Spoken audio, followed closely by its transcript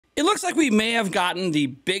It looks like we may have gotten the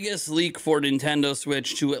biggest leak for Nintendo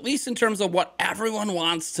Switch 2, at least in terms of what everyone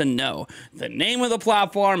wants to know. The name of the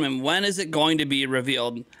platform and when is it going to be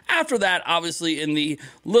revealed. After that, obviously, in the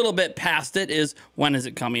little bit past it is when is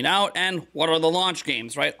it coming out and what are the launch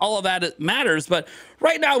games, right? All of that matters, but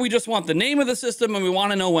right now we just want the name of the system and we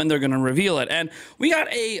want to know when they're going to reveal it. And we got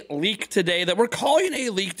a leak today that we're calling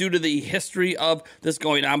a leak due to the history of this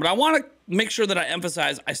going on, but I want to make sure that I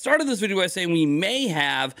emphasize, I started this video by saying we may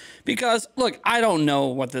have, because look, I don't know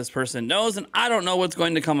what this person knows and I don't know what's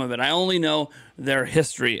going to come of it. I only know their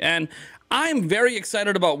history. And I'm very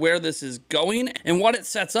excited about where this is going and what it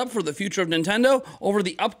sets up for the future of Nintendo over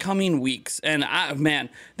the upcoming weeks. And man,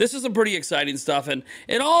 this is some pretty exciting stuff. And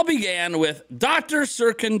it all began with Dr.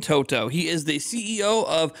 Serkan Toto. He is the CEO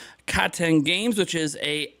of Katen Games, which is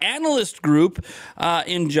a analyst group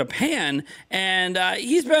in Japan, and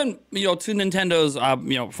he's been, to Nintendo's,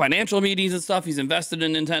 financial meetings and stuff. He's invested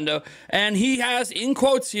in Nintendo, and he has, in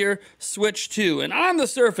quotes here, Switch 2. And on the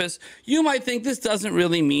surface, you might think this doesn't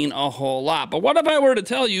really mean a whole lot. But what if I were to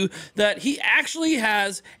tell you that he actually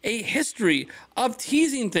has a history of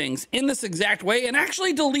teasing things in this exact way and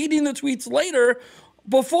actually deleting the tweets later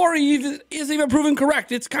before he is even proven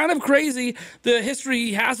correct? It's kind of crazy, the history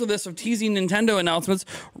he has with this of teasing Nintendo announcements,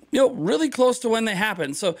 really close to when they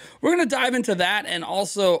happen. So we're going to dive into that and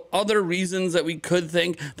also other reasons that we could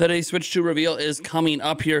think that a Switch 2 reveal is coming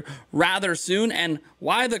up here rather soon and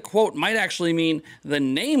why the quote might actually mean the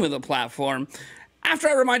name of the platform. After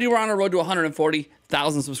I remind you, we're on a road to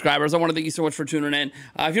 140,000 subscribers. I want to thank you so much for tuning in.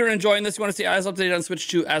 If you're enjoying this, you want to stay as updated on Switch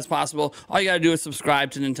 2 as possible, all you got to do is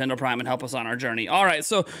subscribe to Nintendo Prime and help us on our journey. All right,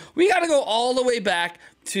 so we got to go all the way back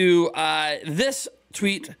to this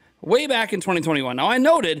tweet way back in 2021. Now, I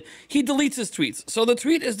noted he deletes his tweets, so the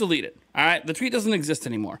tweet is deleted. All right, the tweet doesn't exist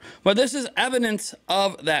anymore, but this is evidence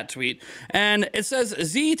of that tweet, and it says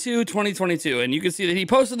Z2 2022, and you can see that he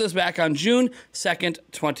posted this back on June 2nd,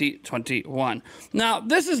 2021. Now,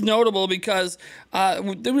 this is notable because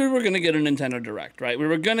we were going to get a Nintendo Direct, right? We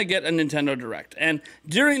were going to get a Nintendo Direct, and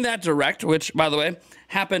during that Direct, which, by the way,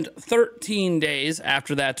 happened 13 days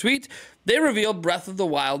after that tweet, they revealed Breath of the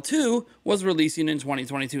Wild 2 was releasing in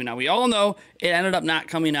 2022. Now, we all know it ended up not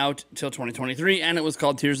coming out till 2023, and it was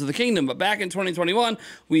called Tears of the Kingdom. But back in 2021,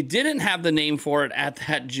 we didn't have the name for it at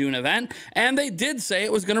that June event, and they did say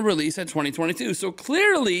it was going to release at 2022. So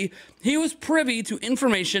clearly, he was privy to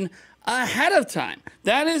information ahead of time.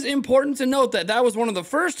 That is important to note, that that was one of the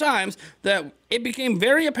first times that it became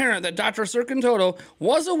very apparent that Dr. Serkan Toto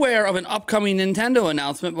was aware of an upcoming Nintendo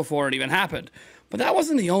announcement before it even happened. But that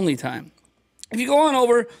wasn't the only time. If you go on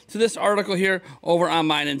over to this article here over on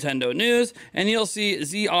My Nintendo News, and you'll see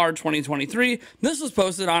ZR 2023. This was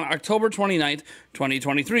posted on October 29th,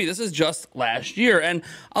 2023. This is just last year. And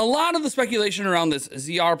a lot of the speculation around this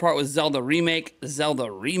ZR part was Zelda Remake, Zelda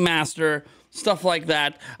Remaster, stuff like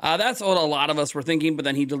that. That's what a lot of us were thinking, but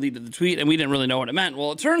then he deleted the tweet and we didn't really know what it meant.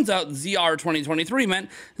 Well, it turns out ZR 2023 meant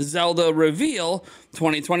Zelda Reveal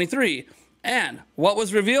 2023. And what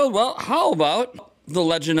was revealed? Well, how about The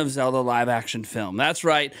Legend of Zelda live action film? That's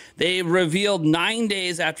right. They revealed 9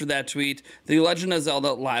 days after that tweet, The Legend of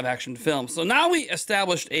Zelda live action film. So now we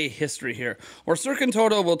established a history here where Serkan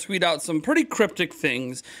Toto will tweet out some pretty cryptic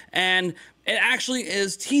things, and it actually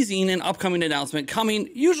is teasing an upcoming announcement coming,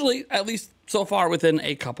 usually at least so far within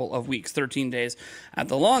a couple of weeks, 13 days at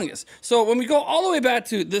the longest. So when we go all the way back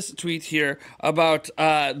to this tweet here about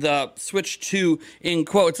the Switch 2 in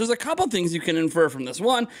quotes, there's a couple things you can infer from this.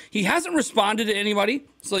 One, he hasn't responded to anybody.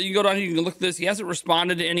 So you go down here, you can look at this. He hasn't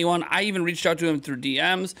responded to anyone. I even reached out to him through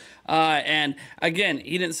DMs. And again,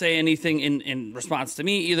 he didn't say anything in response to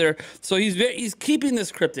me either. So he's keeping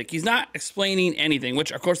this cryptic. He's not explaining anything,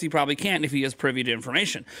 which of course he probably can't if he is privy to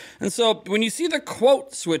information. And so when you see the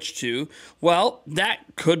quote Switch 2, well, that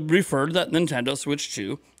could refer to that Nintendo Switch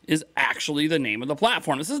 2 is actually the name of the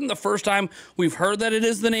platform. This isn't the first time we've heard that it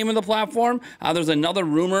is the name of the platform. There's another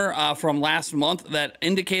rumor from last month that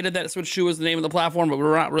indicated that Switch 2 was the name of the platform, but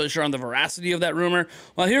we're not really sure on the veracity of that rumor.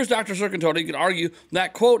 Well, here's Dr. Serkan Toto. You could argue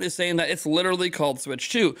that quote is saying that it's literally called Switch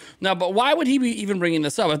 2. Now, but why would he be even bringing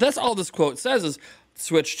this up? If that's all this quote says is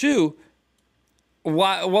Switch 2,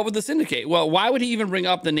 what would this indicate? Well, why would he even bring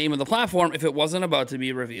up the name of the platform if it wasn't about to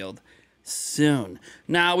be revealed soon?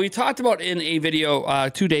 Now, we talked about in a video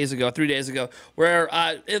 3 days ago, where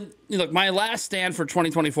look, my last stand for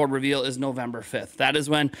 2024 reveal is November 5th. That is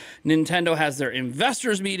when Nintendo has their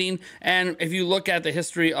investors meeting. And if you look at the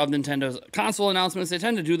history of Nintendo's console announcements, they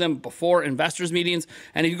tend to do them before investors meetings.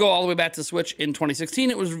 And if you go all the way back to Switch in 2016,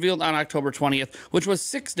 it was revealed on October 20th, which was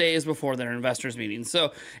 6 days before their investors meeting.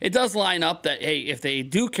 So it does line up that, hey, if they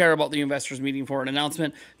do care about the investors meeting for an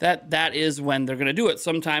announcement, that is when they're going to do it,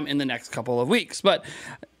 sometime in the next couple of weeks. But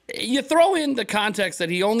you throw in the context that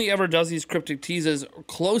he only ever does these cryptic teases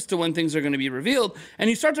close to when things are going to be revealed, and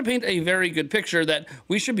you start to paint a very good picture that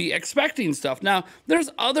we should be expecting stuff. Now, there's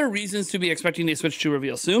other reasons to be expecting a Switch 2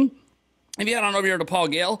 reveal soon. If you head on over here to Paul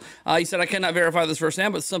Gale, he said, I cannot verify this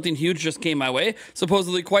firsthand, but something huge just came my way.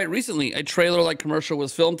 Supposedly quite recently, a trailer-like commercial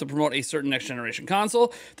was filmed to promote a certain next-generation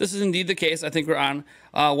console. This is indeed the case. I think we're on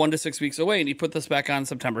 1 to 6 weeks away, and he put this back on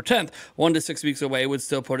September 10th. 1 to 6 weeks away would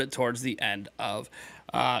still put it towards the end of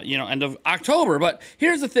end of October. But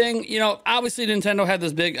here's the thing, obviously Nintendo had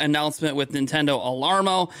this big announcement with Nintendo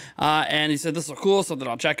Alarmo, and he said, this is cool, something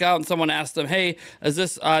I'll check out. And someone asked him, hey, is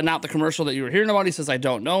this not the commercial that you were hearing about? He says, I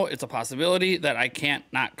don't know. It's a possibility that I can't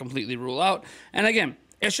not completely rule out. And again,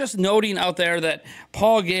 it's just noting out there that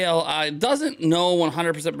Paul Gale doesn't know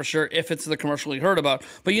 100% for sure if it's the commercial he heard about.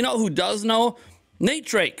 But you know who does know? Nate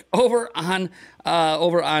Drake over on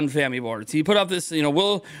Family Boards. He put up this,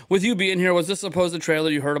 Will, with you being here, was this supposed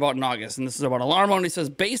trailer you heard about in August? And this is about Alarmo. And he says,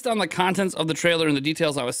 based on the contents of the trailer and the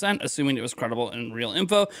details I was sent, assuming it was credible and real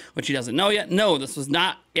info, which he doesn't know yet, no, this was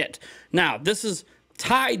not it. Now, this is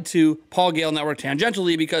tied to Paul Gale Network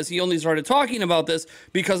tangentially because he only started talking about this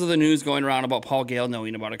because of the news going around about Paul Gale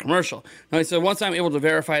knowing about a commercial. Now he said, once I'm able to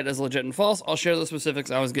verify it as legit and false, I'll share the specifics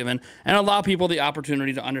I was given and allow people the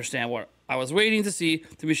opportunity to understand what I was waiting to see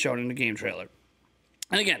to be shown in the game trailer.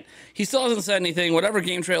 And again, he still hasn't said anything. Whatever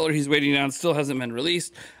game trailer he's waiting on still hasn't been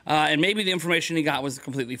released. And maybe the information he got was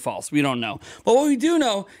completely false. We don't know. But what we do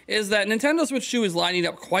know is that Nintendo Switch 2 is lining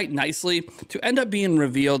up quite nicely to end up being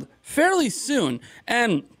revealed fairly soon.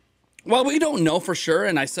 And while we don't know for sure,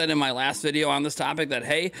 and I said in my last video on this topic that,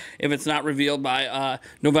 hey, if it's not revealed by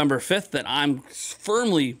November 5th, that I'm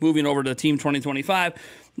firmly moving over to Team 2025,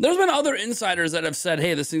 there's been other insiders that have said,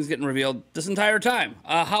 hey, this thing's getting revealed this entire time.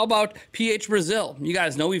 How about PH Brazil? You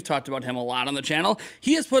guys know we've talked about him a lot on the channel.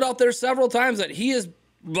 He has put out there several times that he is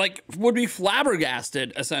would be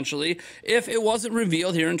flabbergasted, essentially, if it wasn't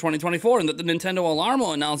revealed here in 2024, and that the Nintendo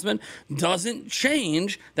Alarmo announcement doesn't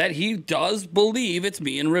change that he does believe it's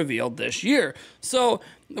being revealed this year. So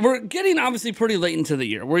we're getting obviously pretty late into the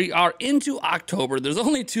year. We are into October. There's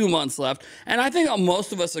only 2 months left, and I think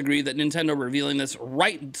most of us agree that Nintendo revealing this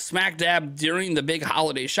right smack dab during the big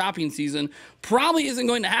holiday shopping season probably isn't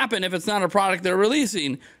going to happen if it's not a product they're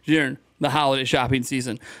releasing during the holiday shopping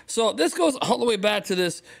season. So this goes all the way back to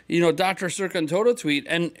this, Dr. Circontoto tweet.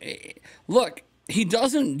 And look, he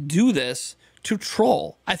doesn't do this to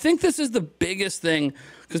troll. I think this is the biggest thing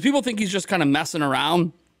because people think he's just kind of messing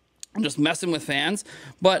around and just messing with fans.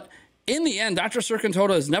 But in the end, Dr.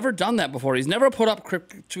 Circontoto has never done that before. He's never put up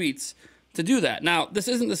cryptic tweets to do that. Now, this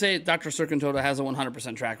isn't to say Dr. Circontoto has a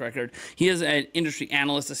 100% track record. He is an industry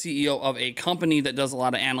analyst, a CEO of a company that does a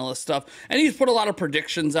lot of analyst stuff, and he's put a lot of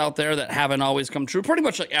predictions out there that haven't always come true, pretty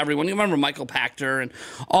much like everyone. You remember Michael Pachter and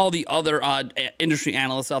all the other industry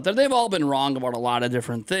analysts out there. They've all been wrong about a lot of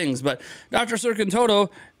different things, but Dr. Circontoto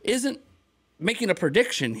isn't making a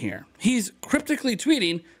prediction here. He's cryptically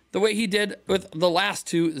tweeting the way he did with the last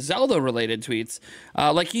 2 Zelda-related tweets,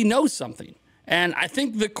 like he knows something. And I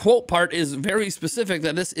think the quote part is very specific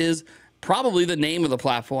that this is probably the name of the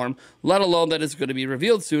platform, let alone that it's going to be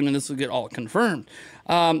revealed soon and this will get all confirmed.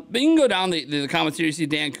 But you can go down the comments here. You see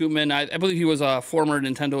Dan Koopman. I believe he was a former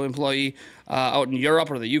Nintendo employee out in Europe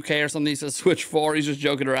or the UK or something. He says Switch 4. He's just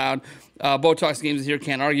joking around. Botox Games is here.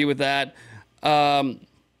 Can't argue with that. Final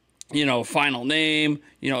name,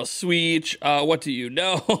 Switch. What do you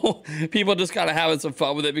know? People just kind of having some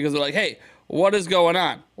fun with it because they're like, hey, what is going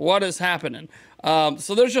on? What is happening?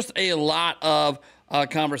 So there's just a lot of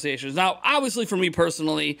conversations. Now, obviously, for me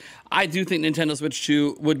personally, I do think Nintendo Switch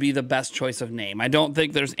 2 would be the best choice of name. I don't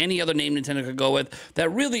think there's any other name Nintendo could go with that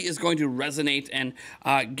really is going to resonate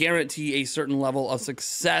and guarantee a certain level of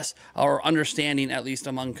success or understanding, at least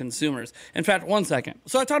among consumers. In fact, one second.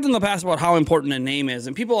 So I talked in the past about how important a name is,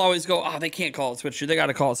 and people always go, oh, they can't call it Switch 2. They got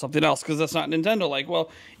to call it something else because that's not Nintendo. Like,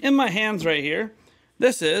 well, in my hands right here,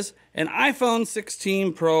 this is an iPhone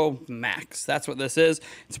 16 Pro Max. That's what this is.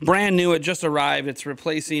 It's brand new. It just arrived. It's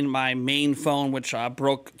replacing my main phone, which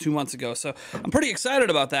broke 2 months ago. So I'm pretty excited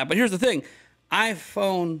about that. But here's the thing.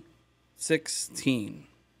 iPhone 16.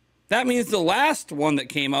 That means the last one that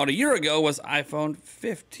came out a year ago was iPhone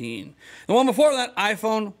 15. The one before that,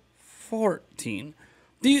 iPhone 14.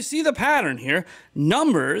 Do you see the pattern here?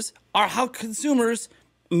 Numbers are how consumers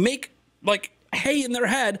make like hay in their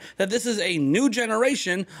head that this is a new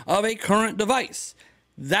generation of a current device.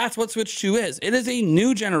 That's what Switch 2 is. It is a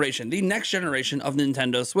new generation, the next generation of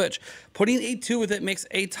Nintendo Switch. Putting a 2 with it makes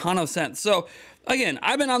a ton of sense. So again,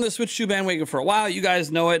 I've been on the Switch 2 bandwagon for a while. You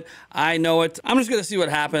guys know it. I know it. I'm just going to see what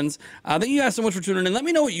happens. Thank you guys so much for tuning in. Let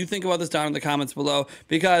me know what you think about this down in the comments below,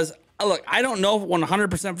 because look, I don't know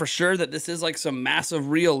 100% for sure that this is like some massive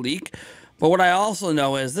real leak. But what I also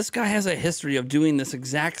know is this guy has a history of doing this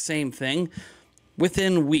exact same thing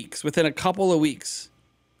within weeks, within a couple of weeks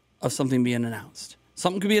of something being announced.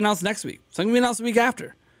 Something could be announced next week. Something could be announced the week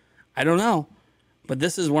after. I don't know. But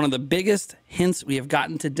this is one of the biggest hints we have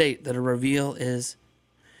gotten to date that a reveal is,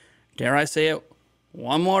 dare I say it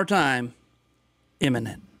one more time,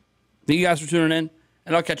 imminent. Thank you guys for tuning in,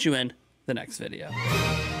 and I'll catch you in the next video.